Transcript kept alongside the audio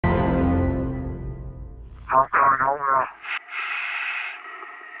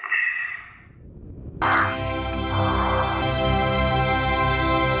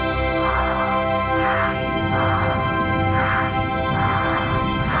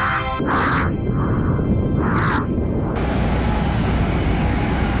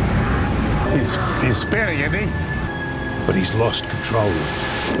He's spinning, isn't he? But he's lost control.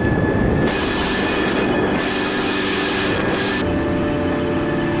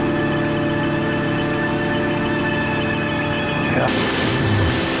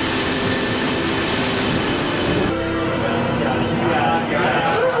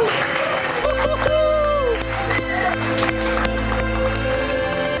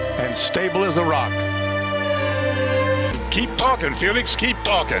 And stable as a rock. Keep talking, Felix, keep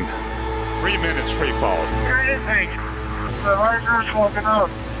talking. 3 minutes free fall. Anything. The riser's walking up.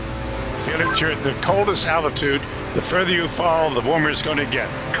 Felix, you're at the coldest altitude. The further you fall, the warmer it's going to get.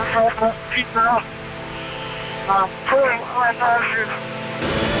 Keep it up. I'm pulling my riser.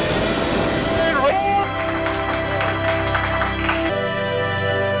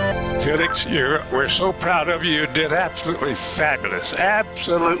 Felix, we're so proud of you. You did absolutely fabulous.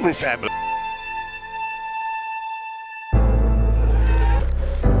 Absolutely fabulous.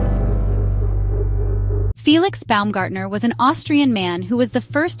 Felix Baumgartner was an Austrian man who was the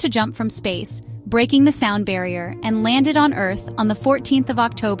first to jump from space, breaking the sound barrier, and landed on Earth on the 14th of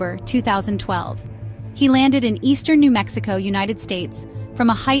October, 2012. He landed in eastern New Mexico, United States,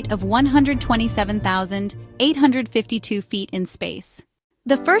 from a height of 127,852 feet in space.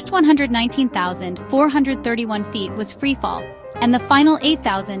 The first 119,431 feet was freefall, and the final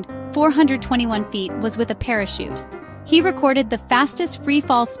 8,421 feet was with a parachute. He recorded the fastest free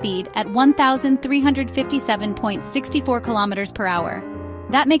fall speed at 1,357.64 kilometers per hour.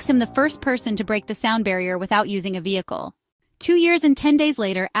 That makes him the first person to break the sound barrier without using a vehicle. 2 years and 10 days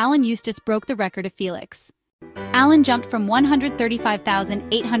later, Alan Eustace broke the record of Felix. Alan jumped from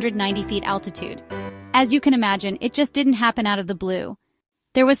 135,890 feet altitude. As you can imagine, it just didn't happen out of the blue.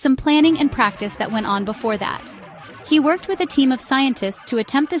 There was some planning and practice that went on before that. He worked with a team of scientists to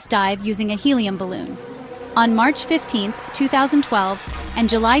attempt this dive using a helium balloon. On March 15, 2012, and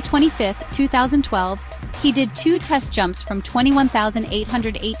July 25, 2012, he did 2 test jumps from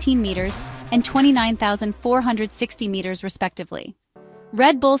 21,818 meters and 29,460 meters respectively.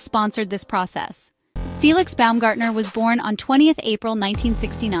 Red Bull sponsored this process. Felix Baumgartner was born on 20th April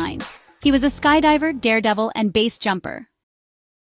 1969. He was a skydiver, daredevil, and base jumper.